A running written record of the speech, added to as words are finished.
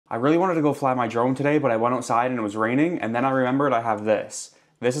I really wanted to go fly my drone today, but I went outside and it was raining, and then I remembered I have this.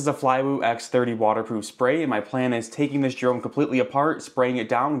 This is a Flywoo X30 waterproof spray, and my plan is taking this drone completely apart, spraying it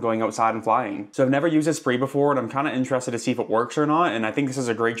down, and going outside and flying. So I've never used this spray before, and I'm kind of interested to see if it works or not, and I think this is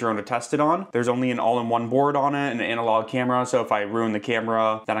a great drone to test it on. There's only an all-in-one board on it and an analog camera, so if I ruin the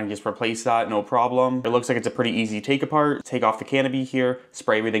camera, then I can just replace that, no problem. It looks like it's a pretty easy take apart. Take off the canopy here,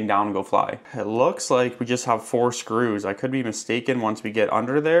 spray everything down, and go fly. It looks like we just have 4 screws. I could be mistaken once we get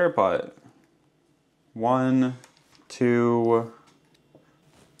under there, but 1, 2,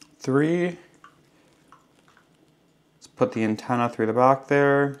 3. Let's put the antenna through the back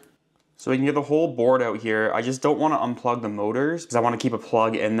there. So we can get the whole board out here. I just don't want to unplug the motors because I want to keep a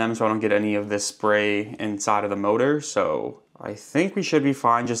plug in them so I don't get any of this spray inside of the motor. So I think we should be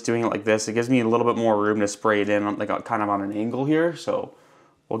fine just doing it like this. It gives me a little bit more room to spray it in, like kind of on an angle here. So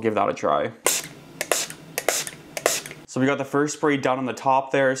we'll give that a try. So we got the first spray done on the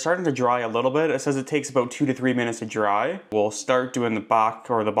top there. It's starting to dry a little bit. It says it takes about 2 to 3 minutes to dry. We'll start doing the back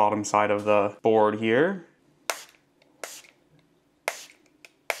or the bottom side of the board here.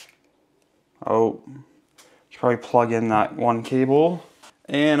 Oh, should probably plug in that one cable.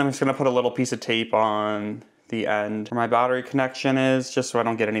 And I'm just gonna put a little piece of tape on the end where my battery connection is, just so I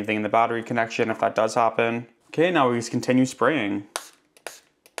don't get anything in the battery connection if that does happen. Okay, now we just continue spraying.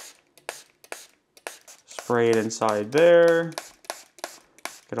 Spray it inside there,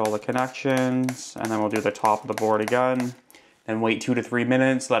 get all the connections, and then we'll do the top of the board again. Then wait 2 to 3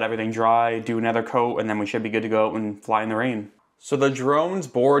 minutes, let everything dry, do another coat, and then we should be good to go out and fly in the rain. So the drone's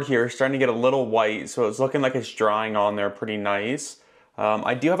board here is starting to get a little white, so it's looking like it's drying on there pretty nice.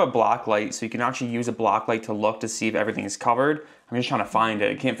 I do have a black light, so you can actually use a black light to look to see if everything is covered. I'm just trying to find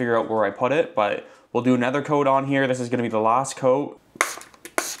it. I can't figure out where I put it, but we'll do another coat on here. This is gonna be the last coat.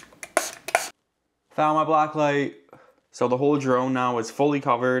 Found my black light. So the whole drone now is fully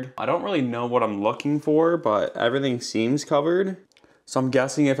covered. I don't really know what I'm looking for, but everything seems covered. So I'm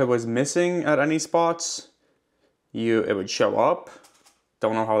guessing if it was missing at any spots, it would show up.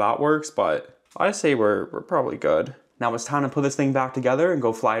 Don't know how that works, but I say we're probably good. Now it's time to put this thing back together and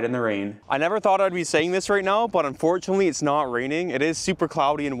go fly it in the rain. I never thought I'd be saying this right now, but unfortunately it's not raining. It is super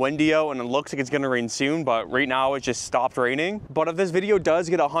cloudy and windy out, and it looks like it's gonna rain soon, but right now it just stopped raining. But if this video does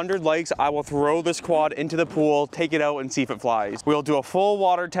get 100 likes, I will throw this quad into the pool, take it out, and see if it flies. We'll do a full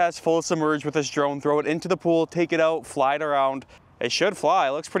water test, full submerge with this drone, throw it into the pool, take it out, fly it around. It should fly.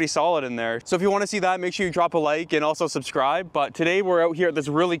 It looks pretty solid in there. So if you want to see that, make sure you drop a like and also subscribe. But today we're out here at this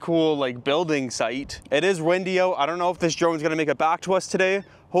really cool building site. It is windy out. I don't know if this drone is going to make it back to us today.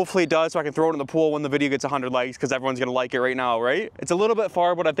 Hopefully it does, so I can throw it in the pool when the video gets 100 likes, because everyone's going to like it right now, right? It's a little bit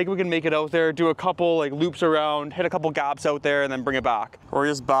far, but I think we can make it out there, do a couple loops around, hit a couple gaps out there, and then bring it back. We're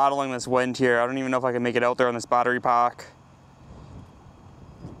just battling this wind here. I don't even know if I can make it out there on this battery pack.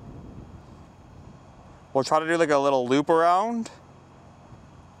 We'll try to do a little loop around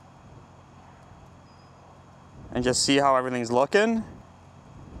and just see how everything's looking.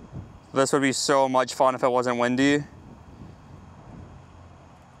 This would be so much fun if it wasn't windy.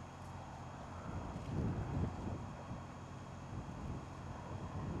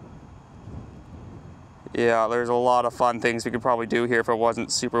 Yeah, there's a lot of fun things we could probably do here if it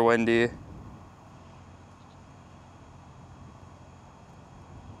wasn't super windy.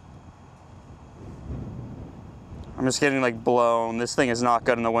 I'm just getting blown. This thing is not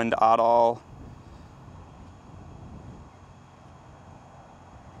good in the wind at all.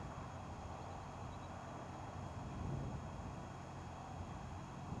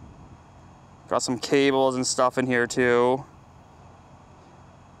 Got some cables and stuff in here too.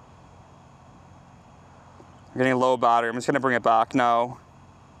 I'm getting a low battery. I'm just gonna bring it back now.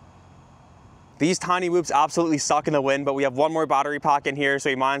 These tiny whoops absolutely suck in the wind, but we have one more battery pack in here, so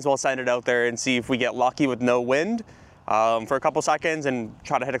we might as well send it out there and see if we get lucky with no wind for a couple seconds and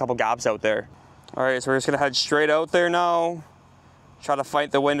try to hit a couple gaps out there. All right, so we're just gonna head straight out there now. Try to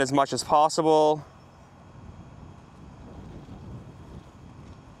fight the wind as much as possible.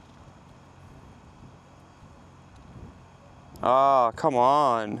 Ah, come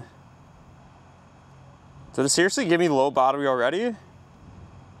on. Did it seriously give me low battery already?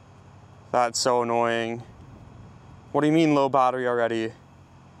 That's so annoying. What do you mean low battery already?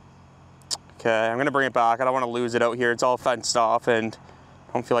 Okay, I'm gonna bring it back. I don't wanna lose it out here. It's all fenced off and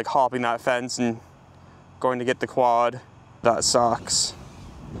I don't feel like hopping that fence and going to get the quad. That sucks.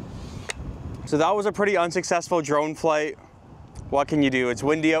 So that was a pretty unsuccessful drone flight. What can you do? It's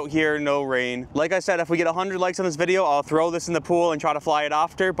windy out here, no rain. Like I said, if we get 100 likes on this video, I'll throw this in the pool and try to fly it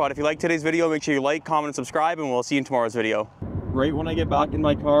after. But if you like today's video, make sure you like, comment, and subscribe, and we'll see you in tomorrow's video. Right when I get back in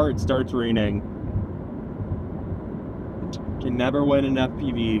my car, it starts raining. Can never win an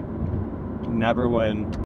FPV. Can never win.